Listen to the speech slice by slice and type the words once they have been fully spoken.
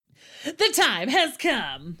The time has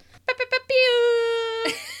come.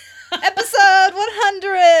 Episode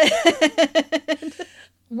 100.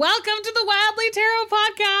 Welcome to the Wildly Tarot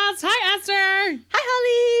Podcast. Hi, Esther. Hi,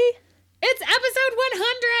 Holly. It's episode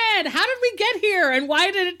 100. How did we get here, and why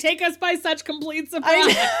did it take us by such complete surprise?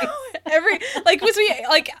 I know.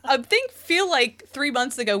 Feel like 3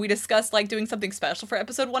 months ago we discussed doing something special for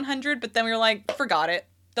episode 100, but then we were like, forgot it.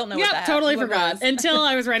 Don't know what that totally what forgot until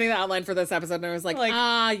I was writing the outline for this episode, and I was like,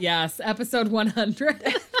 yes, episode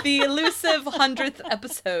 100. The elusive 100th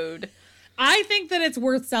episode. I think that it's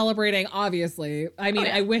worth celebrating, obviously. I mean,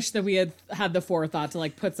 I wish that we had the forethought to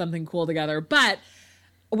put something cool together, but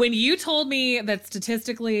when you told me that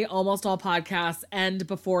statistically almost all podcasts end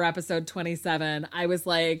before episode 27, I was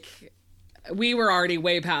like, we were already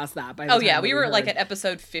way past that by the time we were at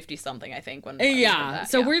episode 50 something, I think.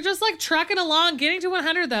 We're just trucking along, getting to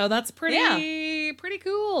 100 though. That's pretty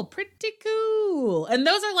cool. Pretty cool. And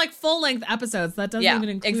those are full-length episodes. That doesn't even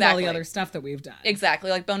include all the other stuff that we've done.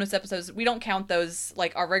 Exactly. Bonus episodes. We don't count those.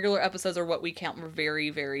 Our regular episodes are what we count. We're very,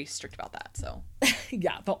 very strict about that. So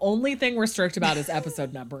yeah, the only thing we're strict about is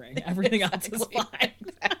episode numbering. Everything else is fine.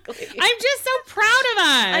 Exactly. I'm just so proud of us.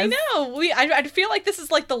 I know. I feel like this is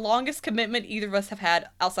the longest commitment either of us have had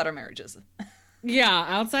outside our marriages. Yeah,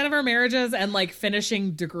 outside of our marriages and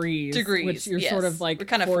finishing degrees, which you're sort of we're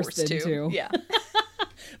kind of forced into. Yeah.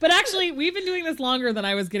 But actually, we've been doing this longer than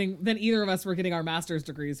either of us were getting our master's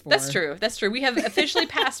degrees for. That's true. We have officially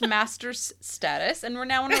passed master's status, and we're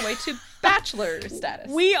now on our way to bachelor status.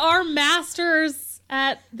 We are masters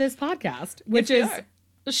at this podcast, which is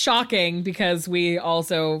shocking because we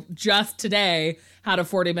also just today had a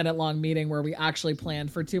 40-minute long meeting where we actually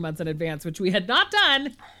planned for 2 months in advance, which we had not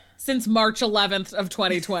done since March 11th of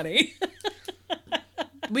 2020.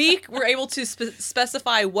 We were able to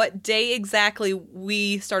specify what day exactly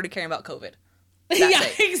we started caring about COVID.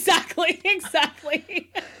 Exactly.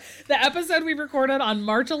 The episode we recorded on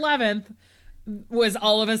March 11th was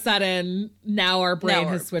all of a sudden, now our brain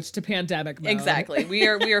has switched to pandemic mode. Exactly. We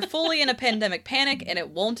are fully in a pandemic panic, and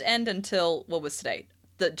it won't end until, what was today?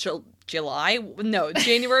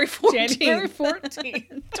 January 14th. January 14th.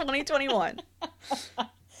 2021.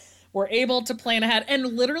 We're able to plan ahead.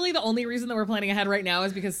 And literally the only reason that we're planning ahead right now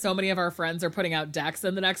is because so many of our friends are putting out decks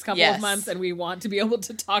in the next couple of months, and we want to be able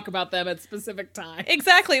to talk about them at specific times.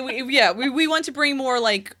 Exactly. We want to bring more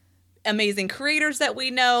amazing creators that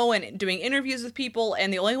we know and doing interviews with people,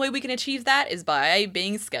 and the only way we can achieve that is by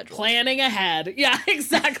being scheduled. Planning ahead. Yeah,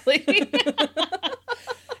 exactly.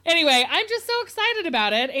 Anyway, I'm just so excited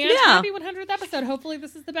about it, and happy 100th episode. Hopefully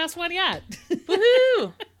this is the best one yet.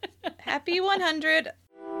 Woohoo! Happy 100.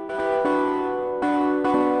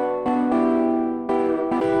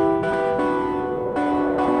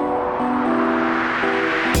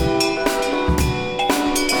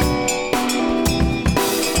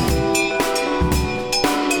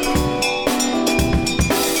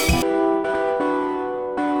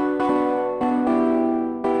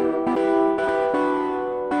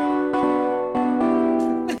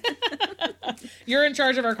 You're in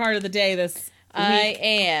charge of our card of the day this week. I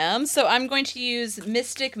am. So I'm going to use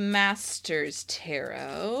Mystic Masters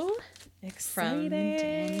Tarot. Exciting. From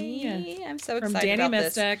Danny. I'm so excited Danny about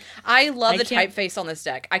Mystic. this. I love the typeface on this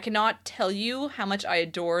deck. I cannot tell you how much I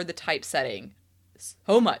adore the typesetting.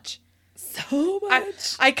 So much.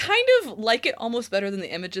 I kind of like it almost better than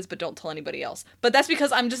the images, but don't tell anybody else. But that's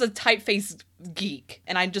because I'm just a typeface geek,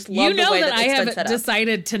 and I just love the way that it's been set up. I have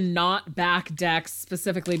decided to not back decks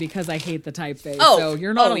specifically because I hate the typeface. So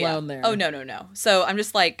you're not alone there. Oh, no. So I'm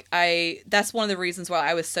just that's one of the reasons why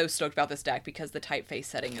I was so stoked about this deck, because the typeface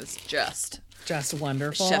setting is just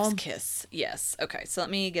wonderful. Chef's kiss. Yes. Okay, so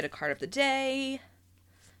let me get a card of the day.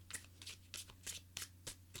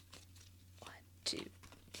 1, 2,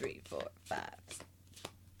 3, 4, 5.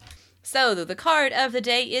 So the card of the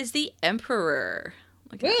day is the Emperor.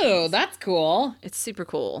 Ooh, that's cool. It's super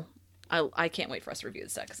cool. I can't wait for us to review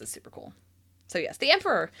this deck because it's super cool. So yes, the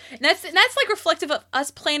Emperor. And that's reflective of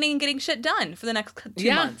us planning and getting shit done for the next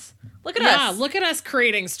 2 months. Look at us. Yeah, look at us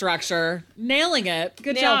creating structure. Nailing it.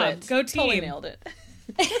 Good job. Go team. Totally nailed it.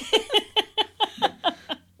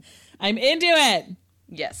 I'm into it.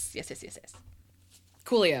 Yes.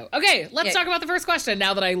 Coolio. Okay, let's talk about the first question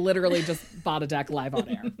now that I literally just bought a deck live on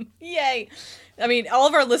air. Yay. I mean, all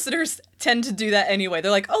of our listeners tend to do that anyway.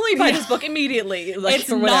 They're like, only buy this book immediately. It's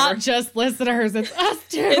not just listeners. It's us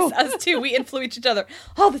too. It's us too. We influence each other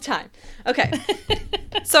all the time. Okay.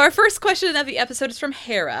 So our first question of the episode is from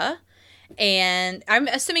Hera. And I'm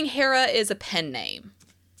assuming Hera is a pen name.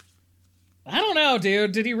 I don't know,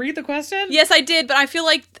 dude. Did you read the question? Yes, I did, but I feel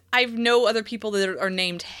like I know other people that are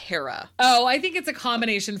named Hera. Oh, I think it's a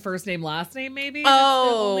combination first name, last name, maybe. Oh.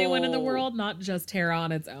 It's the only one in the world, not just Hera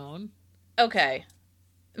on its own. Okay,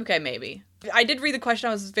 maybe. I did read the question.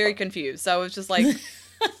 I was very confused. So I was just like,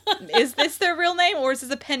 is this their real name, or is this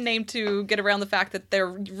a pen name to get around the fact that their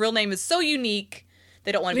real name is so unique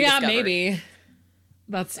they don't want to be discovered? Yeah, maybe.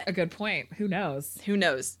 That's a good point. Who knows? Who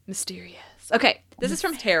knows? Mysterious. Okay, this is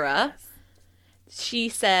from Hera. She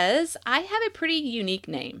says, I have a pretty unique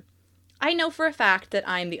name. I know for a fact that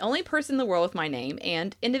I'm the only person in the world with my name,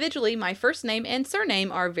 and individually, my first name and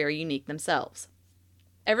surname are very unique themselves.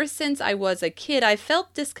 Ever since I was a kid, I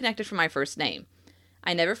felt disconnected from my first name.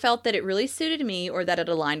 I never felt that it really suited me or that it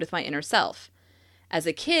aligned with my inner self. As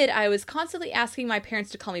a kid, I was constantly asking my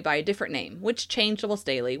parents to call me by a different name, which changed almost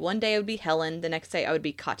daily. One day I would be Helen, the next day I would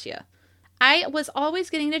be Katya. I was always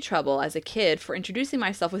getting into trouble as a kid for introducing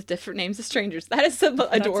myself with different names to strangers. That is so adorable.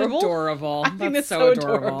 That's adorable. I think that's so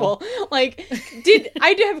adorable. Like,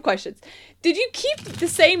 I do have questions. Did you keep the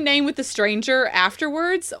same name with the stranger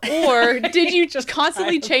afterwards, or did you just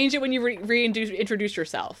constantly change it when you reintroduce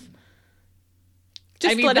yourself?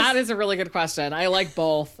 That is a really good question. I like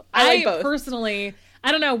both. I like both. Personally,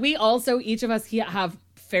 I don't know. We also, each of us have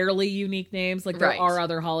fairly unique names. Like, there are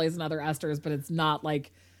other Hollies and other Esthers, but it's not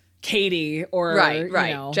like Katie or right. You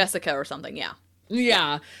know, Jessica or something.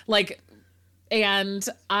 Yeah. Like, and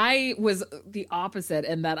I was the opposite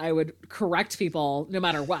in that I would correct people no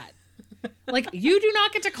matter what. Like, you do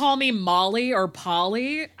not get to call me Molly or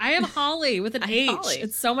Polly. I am Holly with an H. Holly.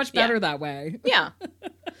 It's so much better that way. Yeah.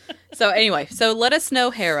 So anyway, let us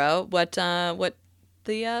know, Hera, what the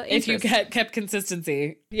if you kept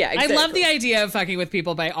consistency. Yeah, exactly. I love the idea of fucking with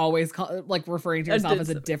people by always referring to yourself as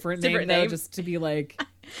a different name, though, just to be like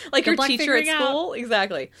your teacher at school.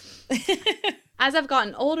 Exactly. As I've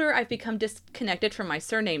gotten older, I've become disconnected from my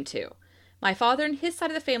surname too. My father and his side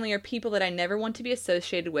of the family are people that I never want to be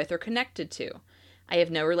associated with or connected to. I have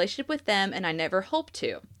no relationship with them, and I never hope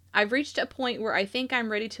to. I've reached a point where I think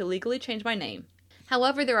I'm ready to legally change my name.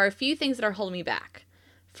 However, there are a few things that are holding me back.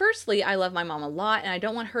 Firstly, I love my mom a lot, and I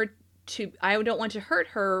don't want to hurt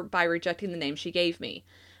her by rejecting the name she gave me.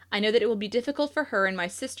 I know that it will be difficult for her and my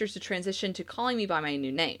sisters to transition to calling me by my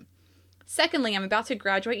new name. Secondly, I'm about to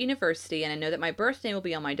graduate university, and I know that my birth name will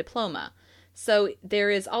be on my diploma. So there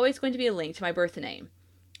is always going to be a link to my birth name.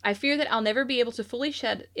 I fear that I'll never be able to fully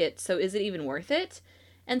shed it, so is it even worth it?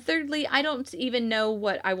 And thirdly, I don't even know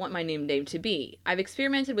what I want my new name to be. I've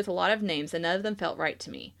experimented with a lot of names and none of them felt right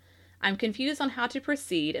to me. I'm confused on how to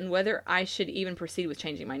proceed and whether I should even proceed with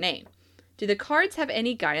changing my name. Do the cards have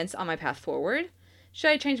any guidance on my path forward?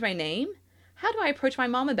 Should I change my name? How do I approach my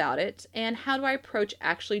mom about it? And how do I approach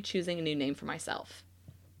actually choosing a new name for myself?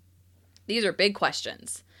 These are big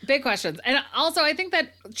questions. Big questions. And also, I think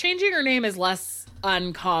that changing your name is less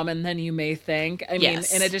uncommon than you may think. I mean,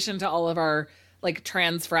 in addition to all of our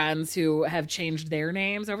trans friends who have changed their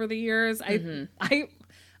names over the years, I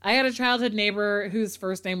had a childhood neighbor whose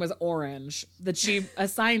first name was Orange, that she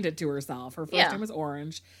assigned it to herself. Her first name was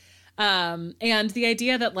Orange. And the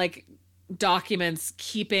idea that documents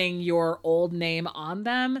keeping your old name on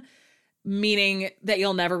them, meaning that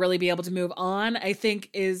you'll never really be able to move on, I think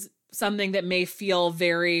is something that may feel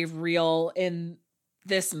very real in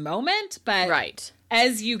this moment, but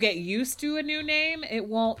as you get used to a new name, it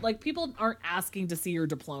won't, people aren't asking to see your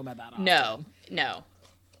diploma that often. No.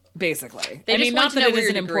 Basically. I mean, not that it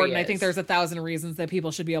isn't important. I think there's 1,000 reasons that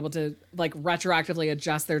people should be able to retroactively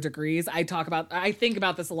adjust their degrees. I think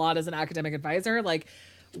about this a lot as an academic advisor.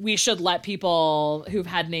 We should let people who've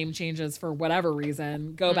had name changes for whatever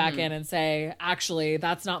reason go back in and say, actually,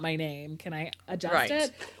 that's not my name. Can I adjust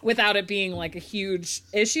it? Without it being a huge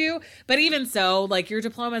issue. But even so, your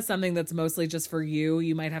diploma is something that's mostly just for you.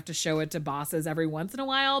 You might have to show it to bosses every once in a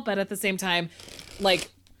while. But at the same time,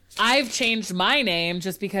 I've changed my name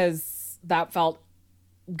just because that felt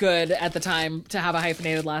good at the time to have a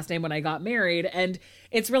hyphenated last name when I got married. And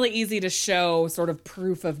it's really easy to show sort of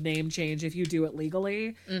proof of name change if you do it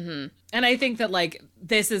legally. Mm-hmm. And I think that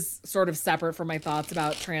this is sort of separate from my thoughts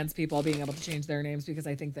about trans people being able to change their names, because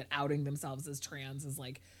I think that outing themselves as trans is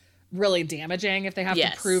really damaging if they have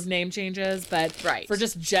to prove name changes. But for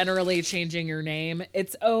just generally changing your name,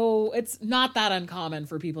 it's not that uncommon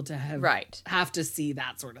for people to have to see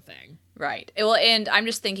that sort of thing. Right. Well, and I'm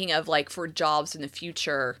just thinking of for jobs in the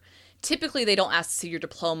future, typically they don't ask to see your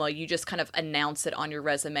diploma. You just kind of announce it on your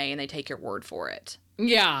resume and they take your word for it.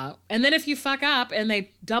 Yeah. And then if you fuck up and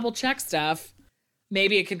they double check stuff,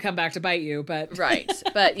 maybe it can come back to bite you, but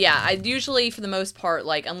But yeah, I usually, for the most part,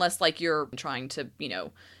 unless you're trying to,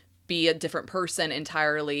 be a different person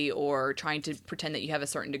entirely or trying to pretend that you have a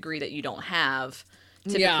certain degree that you don't have,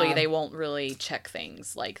 typically they won't really check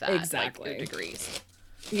things like that. Exactly. Like your degrees.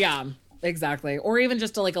 Yeah, exactly. Or even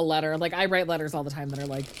just a letter. Like, I write letters all the time that are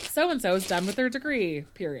like, so-and-so is done with their degree,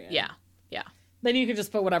 period. Yeah. Yeah. Then you can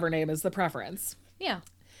just put whatever name is the preference. Yeah.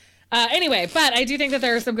 Anyway, but I do think that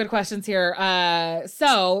there are some good questions here.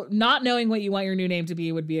 So not knowing what you want your new name to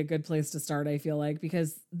be would be a good place to start, I feel like,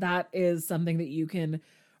 because that is something that you can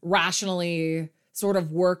rationally sort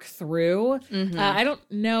of work through. I don't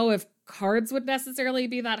know if cards would necessarily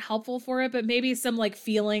be that helpful for it, but maybe some like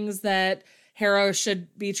feelings that Harrow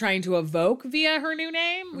should be trying to evoke via her new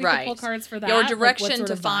name. We could pull cards for that. Or direction like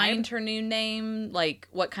to find her new name, like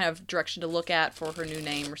what kind of direction to look at for her new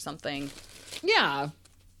name or something. Yeah.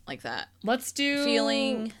 Like that. Let's do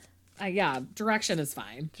feeling. Yeah, direction is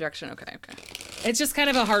fine. Direction, okay. It's just kind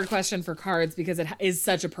of a hard question for cards because it is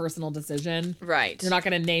such a personal decision. Right. You're not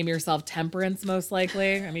going to name yourself Temperance, most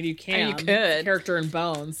likely. I mean, you can. You could. Character in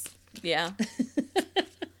Bones. Yeah.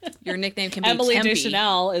 Your nickname can be Emily Tempe.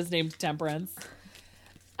 Deschanel is named Temperance.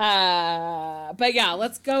 But yeah,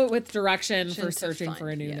 let's go with direction for searching for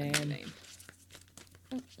a new name.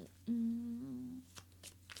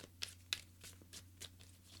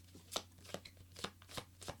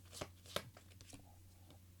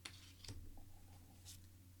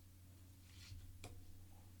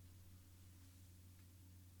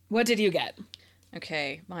 What did you get?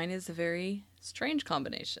 Okay, mine is a very strange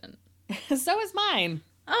combination. So is mine.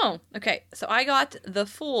 Oh, okay. So I got the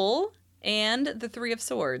Fool and the Three of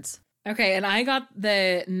Swords. Okay, and I got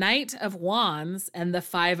the Knight of Wands and the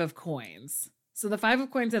Five of Coins. So the Five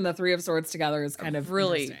of Coins and the Three of Swords together is kind of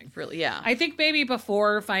interesting. Really, yeah. I think maybe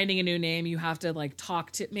before finding a new name, you have to like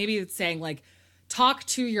talk to, maybe it's saying like, talk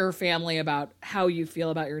to your family about how you feel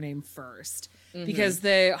about your name first. Because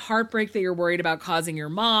the heartbreak that you're worried about causing your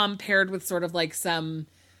mom, paired with sort of like some,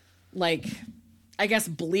 like, I guess,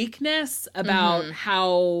 bleakness about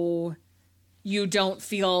how you don't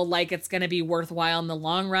feel like it's going to be worthwhile in the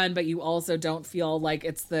long run, but you also don't feel like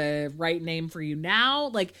it's the right name for you now.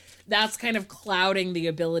 Like, that's kind of clouding the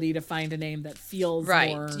ability to find a name that feels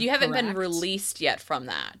more You haven't been released yet from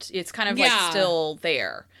that. It's kind of like still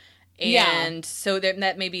there. And so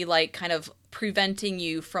that may be like kind of preventing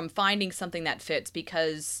you from finding something that fits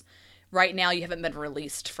because right now you haven't been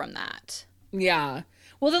released from that. Yeah.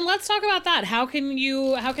 Well, then let's talk about that. How can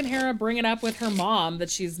Hera bring it up with her mom that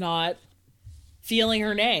she's not feeling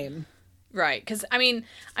her name? Right. Because, I mean,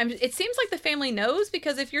 it seems like the family knows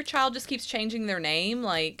because if your child just keeps changing their name,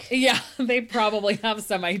 like... Yeah, they probably have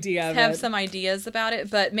some idea of have some ideas about it.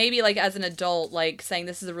 But maybe, like, as an adult, like, saying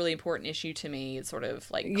this is a really important issue to me, it's sort of,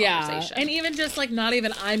 like, conversation. And even just, like, not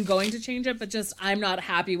even I'm going to change it, but just I'm not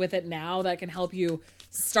happy with it now. That can help you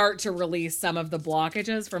start to release some of the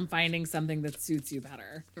blockages from finding something that suits you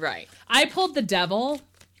better. Right. I pulled the Devil.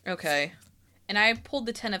 Okay. And I pulled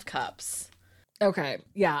the Ten of Cups. Okay,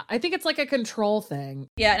 yeah. I think it's like a control thing.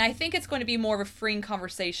 Yeah, and I think it's going to be more of a freeing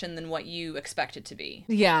conversation than what you expect it to be.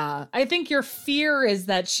 Yeah. I think your fear is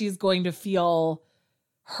that she's going to feel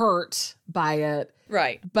hurt by it.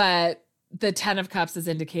 Right. But the Ten of Cups is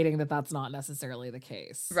indicating that that's not necessarily the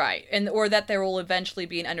case. Right. Or that there will eventually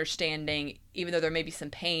be an understanding, even though there may be some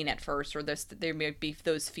pain at first, or there may be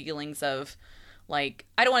those feelings of, like,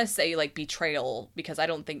 I don't want to say, like, betrayal, because I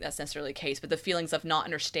don't think that's necessarily the case, but the feelings of not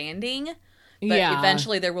understanding. But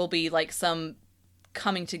eventually there will be, like, some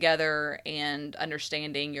coming together and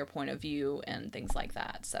understanding your point of view and things like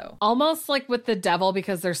that. So almost like with the Devil,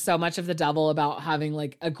 because there's so much of the Devil about having,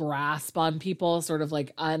 like, a grasp on people, sort of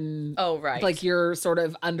like like you're sort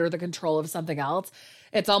of under the control of something else.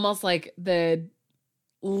 It's almost like the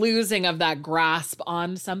losing of that grasp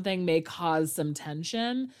on something may cause some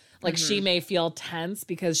tension. Like she may feel tense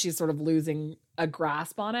because she's sort of losing a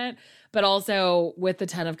grasp on it. But also with the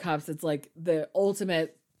Ten of Cups, it's like the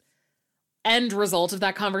ultimate end result of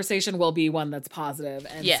that conversation will be one that's positive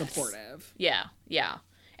and supportive. Yeah, yeah.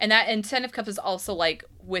 And Ten of Cups is also, like,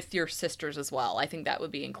 with your sisters as well. I think that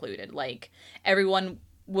would be included. Like, everyone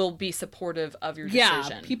will be supportive of your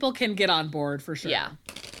decision. Yeah, people can get on board for sure. Yeah,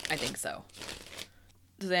 I think so.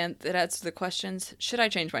 Then that answers the questions. Should I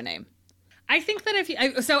change my name? I think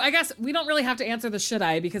that so I guess we don't really have to answer the should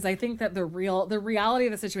I, because I think that the reality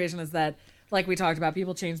of the situation is that, like we talked about,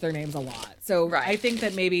 people change their names a lot. So I think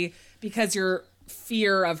that maybe because your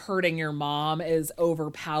fear of hurting your mom is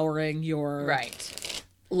overpowering your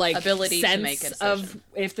like ability sense to make a decision of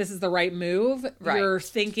if this is the right move. You're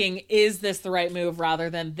thinking, is this the right move, rather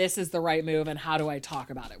than this is the right move and how do I talk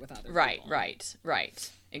about it with other people? Right.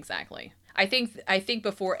 Exactly. I think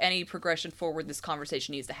before any progression forward, this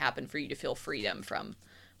conversation needs to happen for you to feel freedom from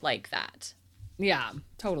like that. Yeah,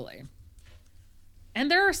 totally. And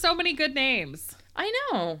there are so many good names. I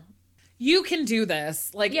know. You can do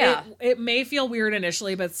this. Like, yeah. it may feel weird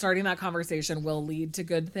initially, but starting that conversation will lead to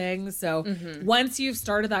good things. So once you've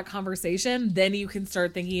started that conversation, then you can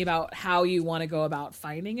start thinking about how you want to go about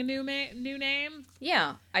finding a new name.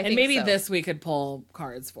 Yeah, I think and maybe so. this we could pull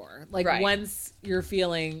cards for. Like, once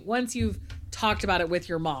you've talked about it with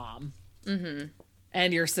your mom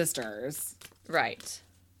and your sisters. Right.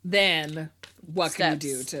 Then what can you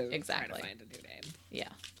do to try to find a new name? Yeah.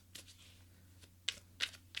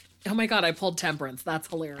 Oh my God, I pulled Temperance. That's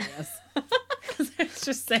hilarious. It's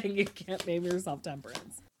just saying you can't name yourself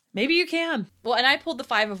Temperance. Maybe you can. Well, and I pulled the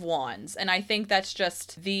 5 of Wands, and I think that's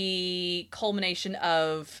just the culmination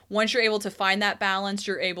of once you're able to find that balance,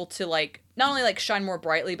 you're able to like not only like shine more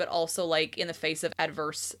brightly, but also like in the face of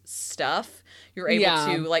adverse stuff, you're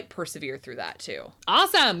able to like persevere through that too.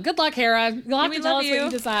 Awesome. Good luck, Hera. You'll have to tell us what you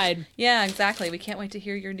decide. Yeah, exactly. We can't wait to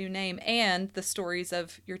hear your new name and the stories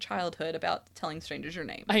of your childhood about telling strangers your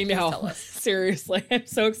name. I know. Tell us. Seriously. I'm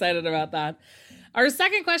so excited about that. Our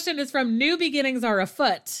second question is from New Beginnings Are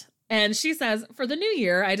Afoot. And she says, for the new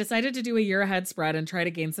year, I decided to do a year ahead spread and try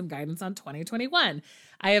to gain some guidance on 2021.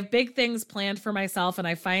 I have big things planned for myself, and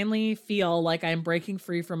I finally feel like I'm breaking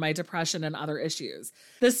free from my depression and other issues.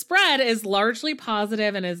 The spread is largely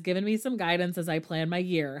positive and has given me some guidance as I plan my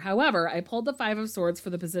year. However, I pulled the 5 of Swords for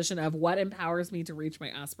the position of what empowers me to reach my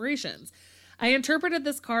aspirations. I interpreted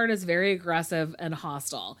this card as very aggressive and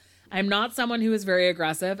hostile. I'm not someone who is very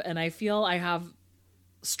aggressive, and I feel I have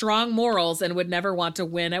strong morals and would never want to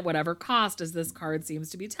win at whatever cost, as this card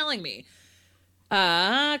seems to be telling me.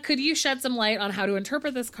 Could you shed some light on how to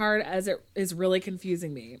interpret this card, as it is really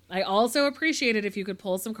confusing me? I also appreciate it if you could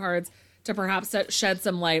pull some cards to perhaps shed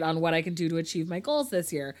some light on what I can do to achieve my goals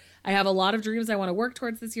this year. I have a lot of dreams I want to work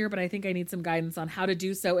towards this year, but I think I need some guidance on how to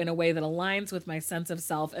do so in a way that aligns with my sense of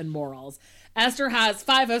self and morals. Esther has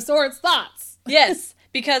 5 of Swords thoughts. Yes,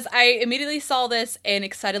 because I immediately saw this and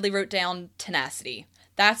excitedly wrote down tenacity.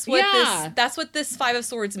 That's what this 5 of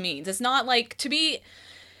Swords means. It's not like, to me,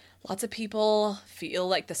 lots of people feel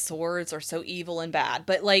like the swords are so evil and bad,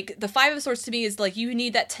 but like the 5 of Swords to me is like you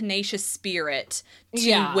need that tenacious spirit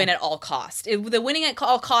to win at all cost. The winning at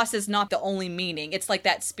all cost is not the only meaning. It's like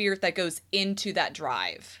that spirit that goes into that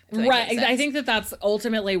drive. Right. I think that that's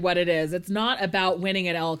ultimately what it is. It's not about winning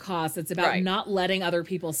at all costs. It's about not letting other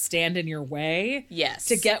people stand in your way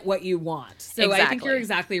to get what you want. So I think you're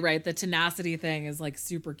exactly right. The tenacity thing is like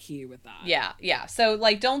super key with that. Yeah. Yeah. So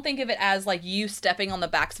like, don't think of it as like you stepping on the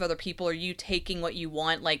backs of other people or you taking what you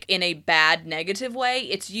want like in a bad, negative way.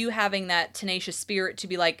 It's you having that tenacious spirit to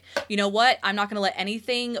be like, you know what? I'm not going to let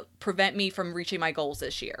anything prevent me from reaching my goals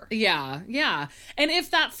this year. Yeah. Yeah. And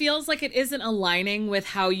if that feels like it isn't aligning with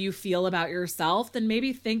how you feel about yourself, then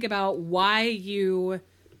maybe think about why you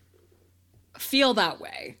feel that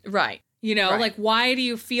way. Right. You know, like why do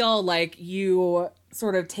you feel like you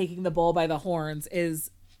sort of taking the bull by the horns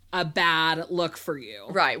is a bad look for you?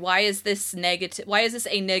 Right. Why is this negative? Why is this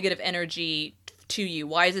a negative energy to you?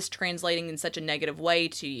 Why is this translating in such a negative way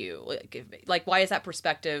to you? Like why is that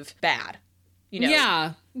perspective bad? You know,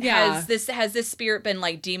 yeah. Has this spirit been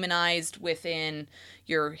like demonized within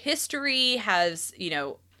your history? Has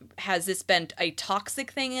this been a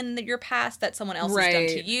toxic thing in your past that someone else has done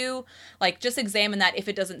to you? Like, just examine that if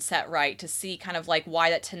it doesn't set right to see kind of like why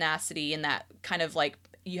that tenacity and that kind of like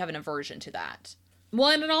you have an aversion to that. Well,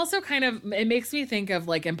 and it also kind of, it makes me think of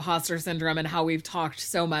like imposter syndrome and how we've talked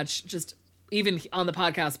so much just even on the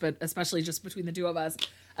podcast, but especially just between the two of us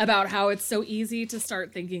about how it's so easy to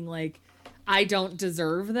start thinking like, I don't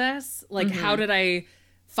deserve this. Like, how did I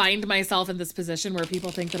find myself in this position where people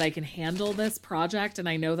think that I can handle this project and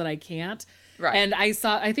I know that I can't? Right. And I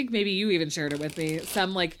think maybe you even shared it with me,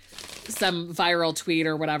 some viral tweet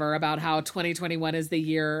or whatever about how 2021 is the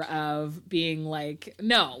year of being like,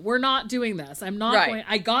 no, we're not doing this. I'm not going,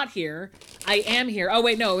 I got here. I am here. Oh,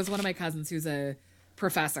 wait, no, it was one of my cousins who's a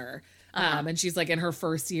professor. And she's like in her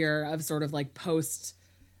first year of sort of like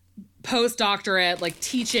postdoctorate, like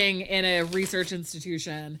teaching in a research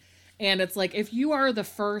institution. And it's like, if you are the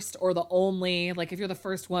first or the only, like if you're the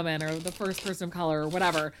first woman or the first person of color or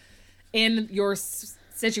whatever in your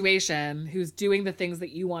situation who's doing the things that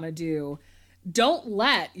you want to do, don't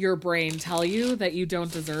let your brain tell you that you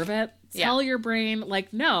don't deserve it. Tell your brain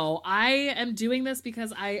like, no, I am doing this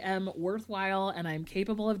because I am worthwhile and I'm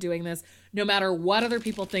capable of doing this no matter what other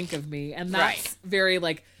people think of me. And that's very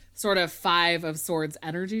like sort of 5 of Swords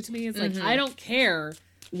energy to me. It's like, I don't care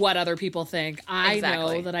what other people think. I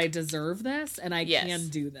know that I deserve this and I can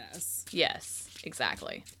do this. Yes,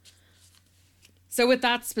 exactly. So with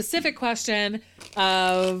that specific question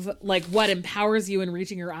of like what empowers you in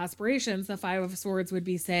reaching your aspirations, the Five of Swords would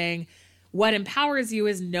be saying what empowers you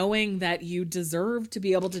is knowing that you deserve to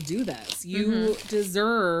be able to do this. You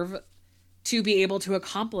deserve to be able to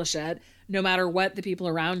accomplish it no matter what the people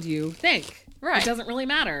around you think. Right. It doesn't really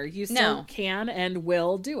matter. You still can and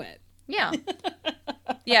will do it. Yeah.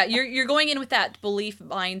 Yeah, you're going in with that belief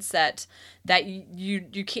mindset that you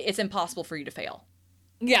can't, it's impossible for you to fail.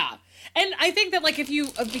 Yeah. And I think that like if you,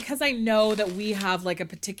 because I know that we have like a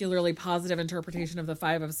particularly positive interpretation of the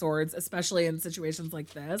Five of Swords, especially in situations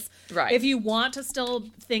like this. Right. If you want to still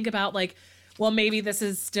think about like, well, maybe this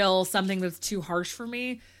is still something that's too harsh for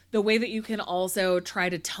me, the way that you can also try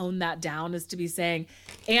to tone that down is to be saying,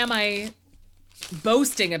 am I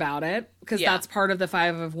boasting about it? Because that's part of the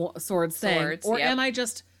Five of Swords thing. Or am I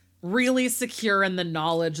just really secure in the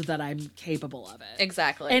knowledge that I'm capable of it?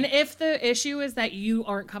 Exactly. And if the issue is that you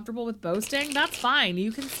aren't comfortable with boasting, that's fine.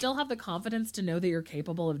 You can still have the confidence to know that you're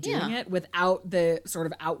capable of doing it without the sort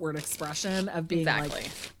of outward expression of being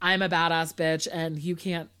like, I'm a badass bitch and you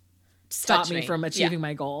can't stop me from achieving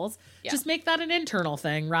my goals. Yeah. Just make that an internal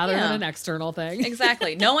thing rather than an external thing.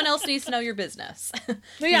 Exactly. No one else needs to know your business.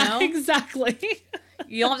 Exactly.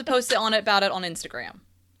 You don't have to post about it on Instagram.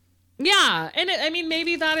 Yeah. And I mean,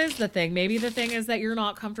 maybe that is the thing. Maybe the thing is that you're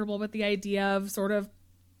not comfortable with the idea of sort of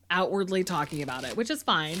outwardly talking about it, which is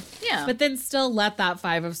fine. Yeah. But then still let that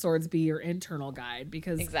Five of Swords be your internal guide,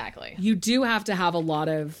 because you do have to have a lot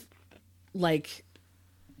of like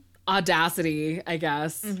audacity, I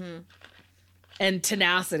guess, and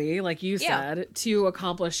tenacity, like you said, to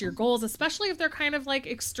accomplish your goals, especially if they're kind of like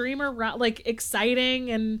extreme or like exciting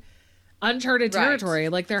and uncharted territory.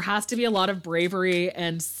 Like there has to be a lot of bravery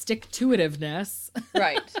and stick-to-itiveness.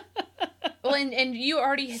 Right. Well, and you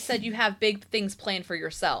already said you have big things planned for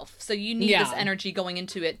yourself. So you need this energy going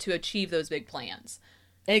into it to achieve those big plans.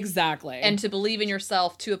 Exactly. And to believe in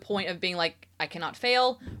yourself to a point of being like, I cannot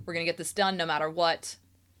fail. We're going to get this done no matter what.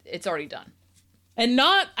 It's already done. And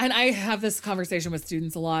I have this conversation with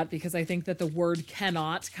students a lot because I think that the word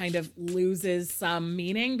cannot kind of loses some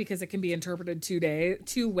meaning because it can be interpreted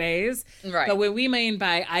two ways. Right. But what we mean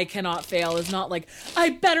by I cannot fail is not like, I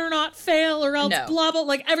better not fail or else blah, blah,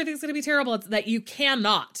 like everything's going to be terrible. It's that you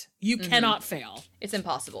cannot fail. It's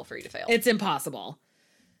impossible for you to fail. It's impossible.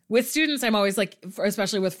 With students, I'm always like,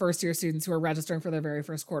 especially with first year students who are registering for their very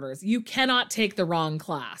first quarters, you cannot take the wrong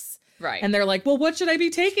class. Right. And they're like, well, what should I be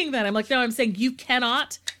taking then? I'm like, no, I'm saying you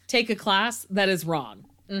cannot take a class that is wrong.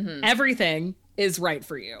 Everything is right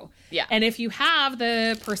for you. Yeah. And if you have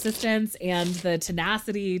the persistence and the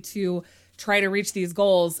tenacity to try to reach these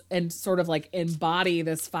goals and sort of like embody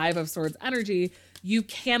this Five of Swords energy, you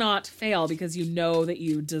cannot fail because you know that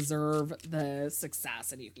you deserve the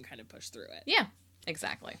success and you can kind of push through it. Yeah,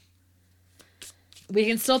 exactly. We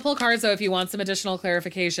can still pull cards, though, if you want some additional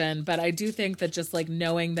clarification. But I do think that just, like,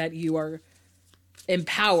 knowing that you are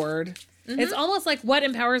empowered, it's almost like what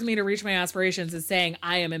empowers me to reach my aspirations is saying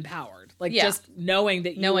I am empowered. Like, just knowing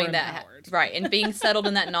that you are empowered. Right, and being settled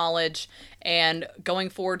in that knowledge and going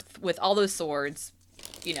forward with all those swords,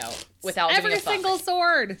 you know, without every single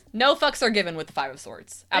sword. No fucks are given with the Five of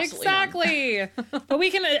Swords. Absolutely exactly. But we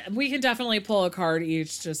can definitely pull a card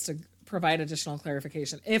each just to provide additional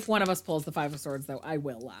clarification. If one of us pulls the Five of Swords, though, I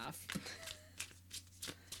will laugh.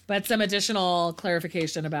 But some additional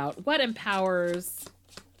clarification about what empowers.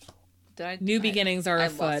 New beginnings are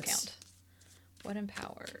afoot. Lost count. What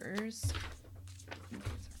empowers?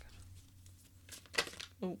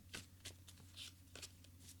 Oh.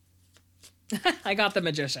 I got the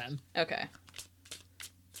Magician. Okay.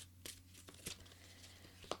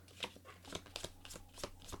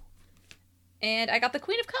 And I got the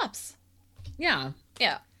Queen of Cups. Yeah.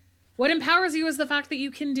 Yeah. What empowers you is the fact that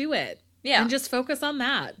you can do it. Yeah. And just focus on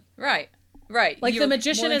that. Right. Right. Like the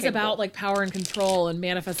Magician is about like power and control and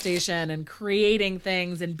manifestation and creating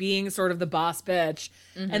things and being sort of the boss bitch.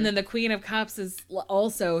 And then the Queen of Cups is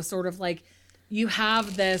also sort of like you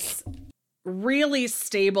have this really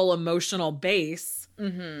stable emotional base.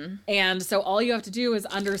 And so all you have to do is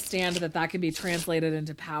understand that that can be translated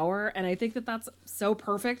into power. And I think that that's so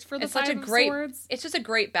perfect for the Five of Swords. It's just a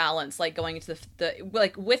great balance, like going into the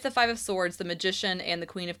like with the Five of Swords, the Magician, and the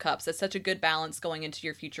Queen of Cups. It's such a good balance going into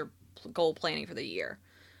your future goal planning for the year.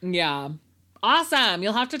 Yeah. Awesome.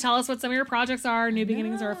 You'll have to tell us what some of your projects are. New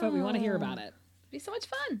beginnings are afoot. We want to hear about it. It'd be so much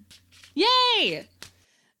fun. Yay!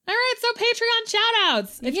 All right, so Patreon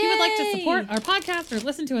shout-outs. If you would like to support our podcast or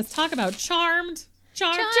listen to us talk about Charmed,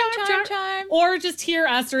 Charm. Or just hear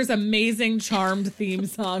Esther's amazing Charmed theme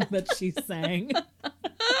song that she sang.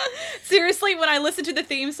 Seriously, when I listen to the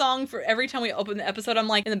theme song for every time we open the episode, I'm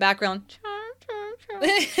like in the background, Charm, Charm.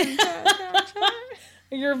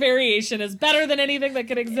 Your variation is better than anything that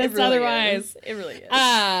could exist otherwise. It really is.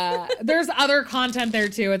 There's other content there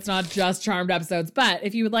too. It's not just Charmed episodes. But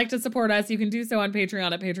if you would like to support us, you can do so on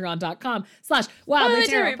Patreon at patreon.com/Wildly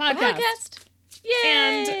Tarot Podcast.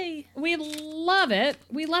 Yay! And we love it.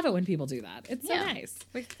 We love it when people do that. It's so nice.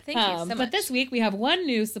 Thank you so much. But this week we have one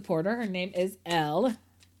new supporter. Her name is Elle.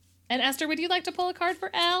 And Esther, would you like to pull a card for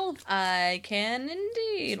Elle? I can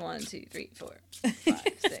indeed. 1, 2, 3, 4, 5,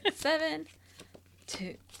 6, 7.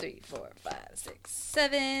 2, 3, 4, 5, 6,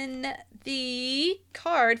 7. The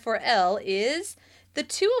card for Elle is the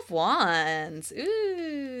Two of Wands.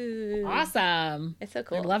 Ooh. Awesome. It's so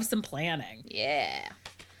cool. I love some planning. Yeah.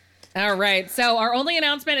 All right. So our only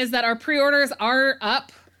announcement is that our pre-orders are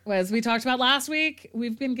up. As we talked about last week,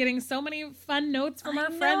 we've been getting so many fun notes from our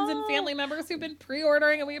friends and family members who've been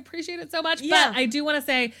pre-ordering, and we appreciate it so much. Yeah. But I do want to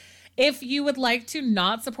say, if you would like to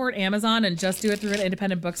not support Amazon and just do it through an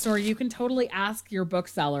independent bookstore, you can totally ask your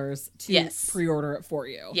booksellers to pre-order it for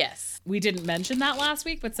you. Yes. We didn't mention that last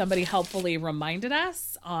week, but somebody helpfully reminded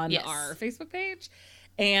us on our Facebook page.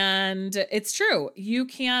 And it's true. You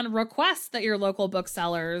can request that your local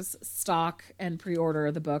booksellers stock and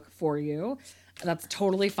pre-order the book for you. That's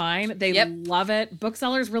totally fine. They love it.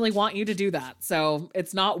 Booksellers really want you to do that. So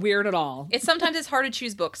it's not weird at all. Sometimes it's hard to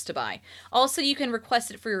choose books to buy. Also, you can request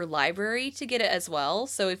it for your library to get it as well.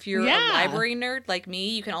 So if you're a library nerd like me,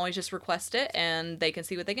 you can always just request it and they can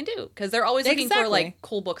see what they can do. Because they're always looking for like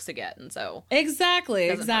cool books to get. And so Exactly.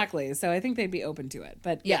 So I think they'd be open to it.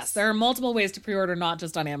 But yes, there are multiple ways to pre-order, not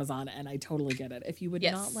just on Amazon. And I totally get it if you would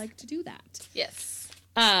not like to do that. Yes.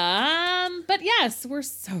 But yes, we're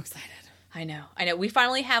so excited. I know. We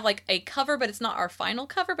finally have like a cover, but it's not our final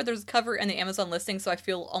cover, but there's a cover in the Amazon listing, so I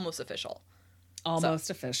feel almost official. Almost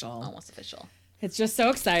official. It's just so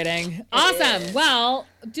exciting. Awesome. Well,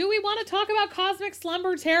 do we want to talk about Cosmic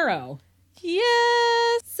Slumber Tarot?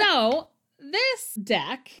 Yes. So, this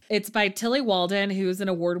deck, it's by Tilly Walden, who's an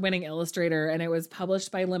award-winning illustrator, and it was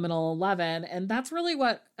published by Liminal 11, and that's really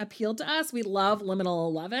what appealed to us. We love Liminal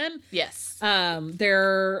 11. Yes.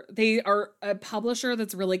 They are a publisher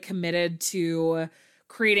that's really committed to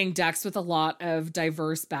creating decks with a lot of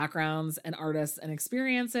diverse backgrounds and artists and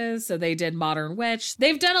experiences. So they did Modern Witch.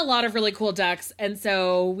 They've done a lot of really cool decks, and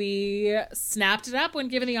so we snapped it up when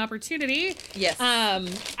given the opportunity. Yes. I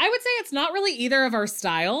would say it's not really either of our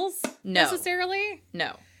styles necessarily.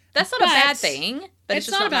 No. That's not a bad thing. But it's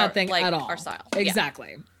just not a bad thing at all. Our style.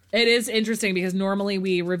 Exactly. Yeah. It is interesting because normally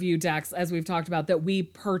we review decks, as we've talked about, that we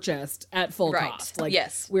purchased at full cost. Like,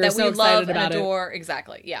 we're so excited about it.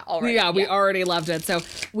 Exactly. Yeah. Already. Yeah, we already loved it. So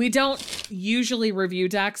we don't usually review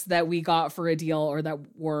decks that we got for a deal or that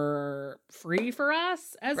were free for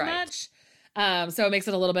us as much. So it makes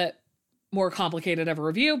it a little bit more complicated of a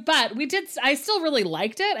review. But I still really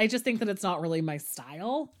liked it. I just think that it's not really my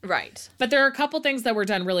style. Right. But there are a couple things that were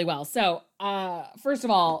done really well. So first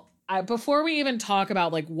of all, before we even talk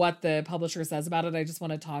about like what the publisher says about it, I just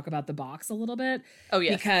want to talk about the box a little bit. Oh,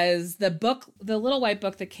 yes. Because the little white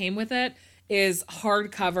book that came with it is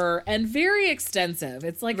hardcover and very extensive.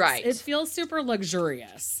 It's like, it feels super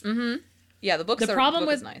luxurious. Mm-hmm. Yeah, the book is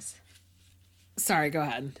nice. Sorry, go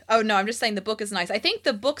ahead. Oh, no, I'm just saying the book is nice. I think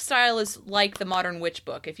the book style is like the Modern Witch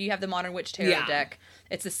book. If you have the Modern Witch Tarot deck,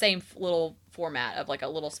 it's the same little format of like a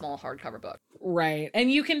little small hardcover book. Right.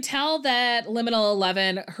 And you can tell that Liminal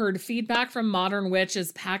 11 heard feedback from Modern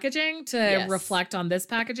Witch's packaging to reflect on this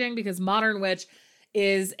packaging, because Modern Witch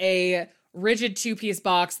is a rigid 2-piece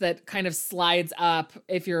box that kind of slides up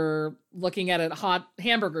if you're looking at it hot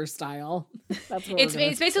hamburger style. That's what it's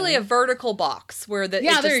basically a vertical box where there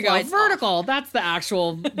you go. Vertical. Off. That's the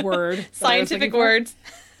actual word. Scientific words.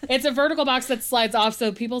 It's a vertical box that slides off.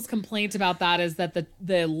 So people's complaint about that is that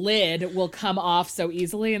the lid will come off so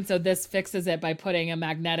easily. And so this fixes it by putting a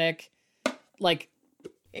magnetic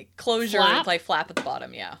closure flap at the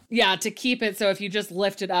bottom. Yeah. Yeah. To keep it. So if you just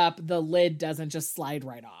lift it up, the lid doesn't just slide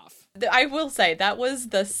right off. I will say that was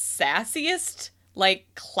the sassiest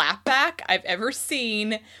clapback I've ever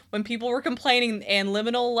seen when people were complaining, and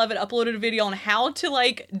Liminal 11 uploaded a video on how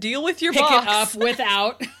to deal with your box. Pick it up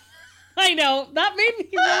without. I know. That made me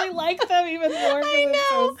really like them even more. I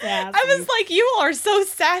know. So I was like, you are so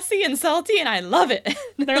sassy and salty, and I love it.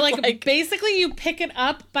 They're like, basically you pick it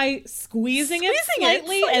up by squeezing it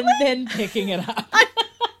slightly and then picking it up.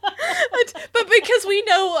 But because we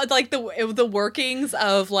know the workings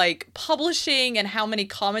of publishing and how many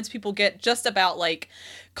comments people get just about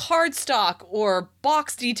cardstock or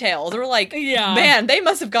box details, we're like, man, they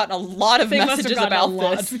must have gotten a lot of messages about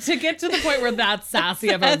this. To get to the point where that sassy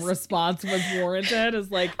of a response was warranted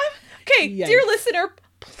is like, okay, yikes. Dear listener,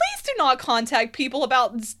 please do not contact people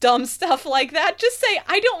about dumb stuff like that. Just say,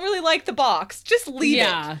 I don't really like the box. Just leave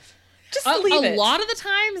it. Just leave it. A lot of the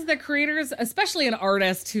times, the creators, especially an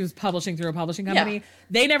artist who's publishing through a publishing company,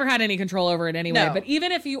 they never had any control over it anyway. No. But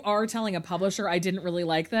even if you are telling a publisher, I didn't really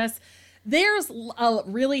like this, there's a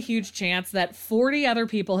really huge chance that 40 other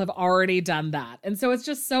people have already done that. And so it's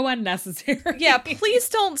just so unnecessary. Yeah, please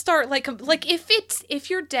don't start like if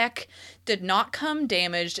your deck did not come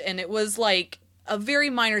damaged and it was like a very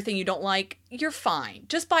minor thing you don't like, you're fine.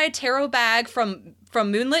 Just buy a tarot bag from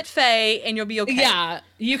Moonlit Fae and you'll be okay. Yeah,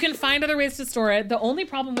 you can find other ways to store it. The only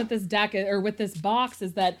problem with this deck or with this box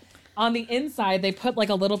is that on the inside they put like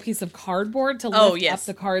a little piece of cardboard to lift up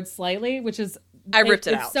the card slightly, which is I ripped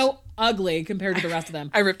it out. It's so ugly compared to the rest of them.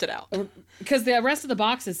 I ripped it out. Because the rest of the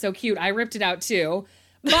box is so cute. I ripped it out too.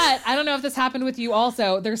 But I don't know if this happened with you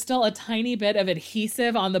also. There's still a tiny bit of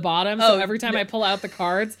adhesive on the bottom. So every time I pull out the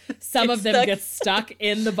cards, some of them get stuck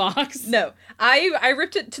in the box. No, I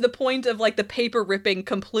ripped it to the point of like the paper ripping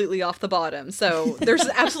completely off the bottom. So there's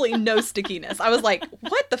absolutely no stickiness. I was like,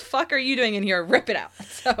 what the fuck are you doing in here? Rip it out.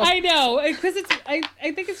 So. I know. Because I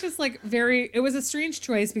think it's just like it was a strange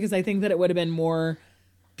choice because I think that it would have been more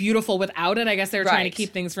beautiful without it. I guess they were trying to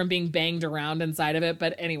keep things from being banged around inside of it,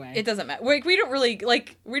 but anyway, it doesn't matter. We don't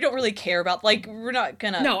really care about we're not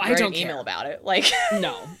gonna I don't email care about it.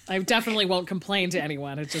 No, I definitely won't complain to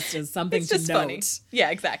anyone. It just is something to note. Funny. Yeah,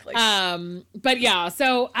 exactly. But yeah,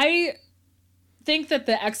 so I think that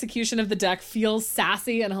the execution of the deck feels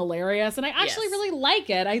sassy and hilarious, and I actually really like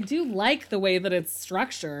it. I do like the way that it's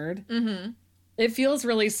structured. Mm-hmm. It feels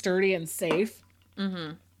really sturdy and safe.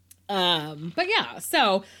 Mm-hmm. But yeah,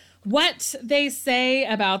 so what they say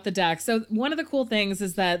about the deck. So one of the cool things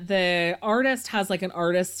is that the artist has like an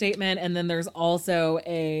artist statement, and then there's also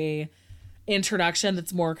a introduction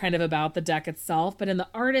that's more kind of about the deck itself. But in the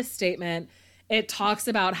artist statement, it talks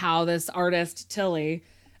about how this artist, Tilly,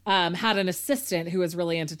 had an assistant who was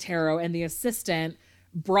really into tarot, and the assistant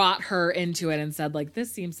brought her into it and said, like, this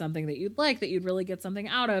seems something that you'd like, that you'd really get something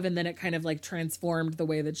out of. And then it kind of like transformed the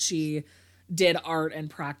way that she did art and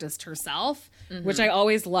practiced herself, which I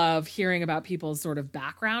always love hearing about people's sort of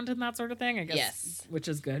background and that sort of thing, I guess, which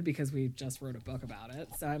is good because we just wrote a book about it.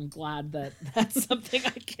 So I'm glad that that's something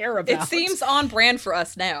I care about. It seems on brand for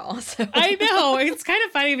us now. So. I know. It's kind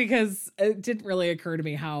of funny because it didn't really occur to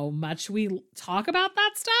me how much we talk about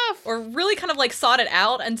that stuff. Or really kind of like sought it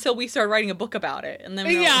out until we started writing a book about it. And then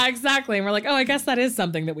exactly. And we're like, oh, I guess that is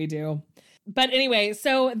something that we do. But anyway,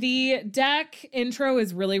 so the deck intro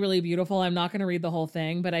is really, really beautiful. I'm not going to read the whole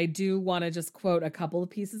thing, but I do want to just quote a couple of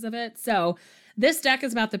pieces of it. So this deck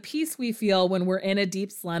is about the peace we feel when we're in a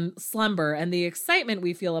deep slumber and the excitement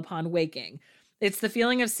we feel upon waking. It's the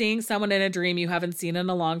feeling of seeing someone in a dream you haven't seen in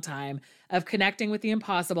a long time, of connecting with the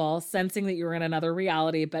impossible, sensing that you're in another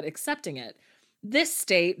reality, but accepting it. This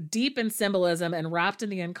state, deep in symbolism and wrapped in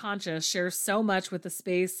the unconscious, shares so much with the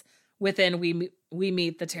space within we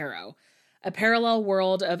meet the tarot. A parallel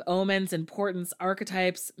world of omens and portents,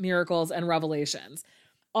 archetypes, miracles, and revelations.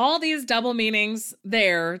 All these double meanings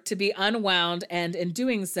there to be unwound, and in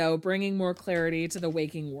doing so, bringing more clarity to the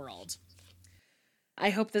waking world. I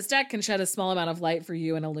hope this deck can shed a small amount of light for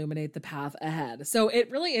you and illuminate the path ahead. So it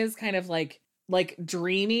really is kind of like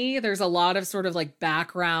dreamy. There's a lot of sort of like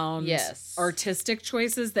background artistic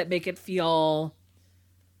choices that make it feel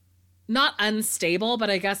not unstable, but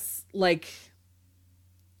I guess like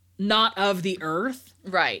not of the earth.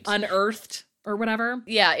 Right. Unearthed or whatever.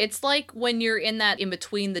 Yeah, it's like when you're in that in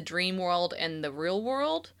between the dream world and the real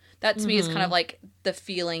world. That to me is kind of like the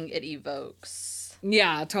feeling it evokes.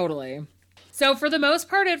 Yeah, totally. So for the most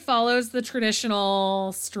part, it follows the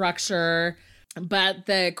traditional structure, but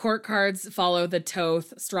the court cards follow the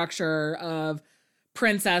Thoth structure of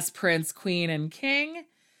princess, prince, queen, and king.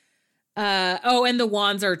 And the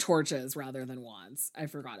wands are torches rather than wands. I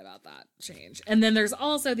forgot about that change. And then there's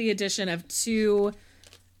also the addition of two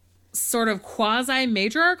sort of quasi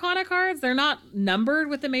major arcana cards. They're not numbered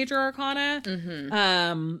with the major arcana.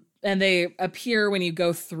 Mm-hmm. And they appear when you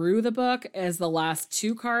go through the book as the last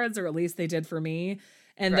two cards, or at least they did for me.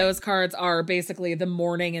 And those cards are basically the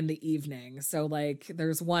morning and the evening. So like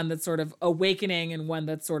there's one that's sort of awakening and one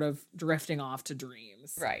that's sort of drifting off to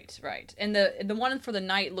dreams. Right. And the one for the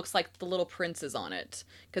night looks like the little prince is on it.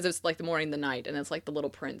 Because it's like the morning, the night, and it's like the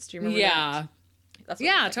little prince. Do you remember that? That's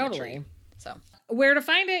what totally. So where to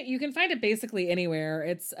find it? You can find it basically anywhere.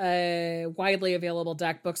 It's a widely available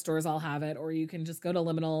deck. Bookstores all have it, or you can just go to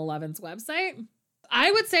Liminal 11's website. I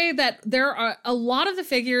would say that there are a lot of the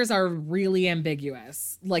figures are really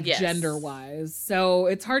ambiguous, like gender wise. So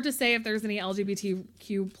it's hard to say if there's any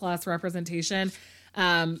LGBTQ plus representation.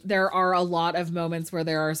 There are a lot of moments where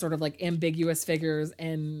there are sort of like ambiguous figures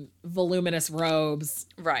in voluminous robes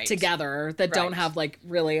together that don't have like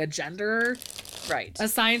really a gender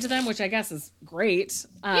assigned to them, which I guess is great.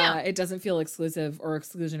 It doesn't feel exclusive or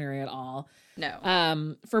exclusionary at all.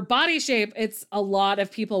 No. For body shape, it's a lot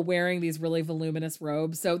of people wearing these really voluminous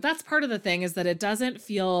robes. So that's part of the thing, is that it doesn't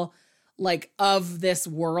feel like of this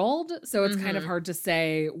world. So it's kind of hard to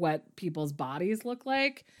say what people's bodies look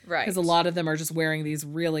like. Right. Because a lot of them are just wearing these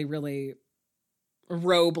really, really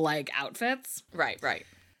robe-like outfits. Right.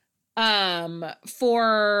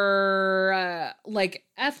 For like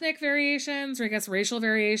ethnic variations, or I guess racial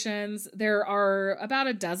variations, there are about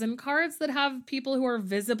a dozen cards that have people who are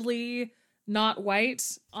visibly not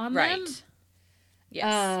white on them.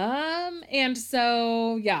 Yes. And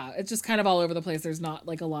so, yeah, it's just kind of all over the place. There's not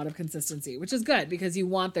like a lot of consistency, which is good because you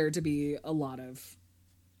want there to be a lot of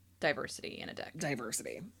diversity in a deck.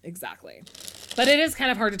 Diversity. Exactly. But it is kind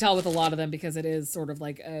of hard to tell with a lot of them because it is sort of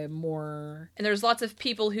like a more... And there's lots of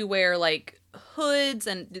people who wear like hoods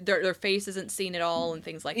and their face isn't seen at all and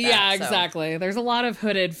things like that. Yeah, exactly. There's a lot of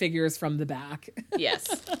hooded figures from the back.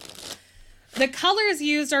 Yes. The colors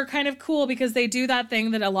used are kind of cool because they do that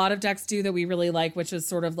thing that a lot of decks do that we really like, which is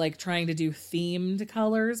sort of like trying to do themed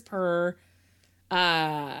colors per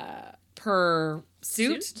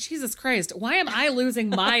suit. Jesus Christ. Why am I losing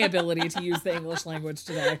my ability to use the English language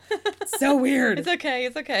today? It's so weird. It's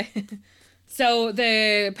okay. So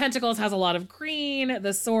the Pentacles has a lot of green.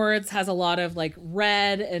 The Swords has a lot of like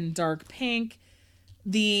red and dark pink.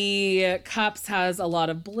 The Cups has a lot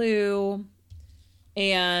of blue.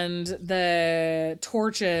 And the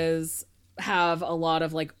Torches have a lot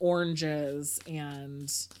of like oranges and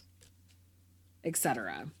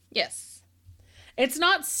etc. Yes. It's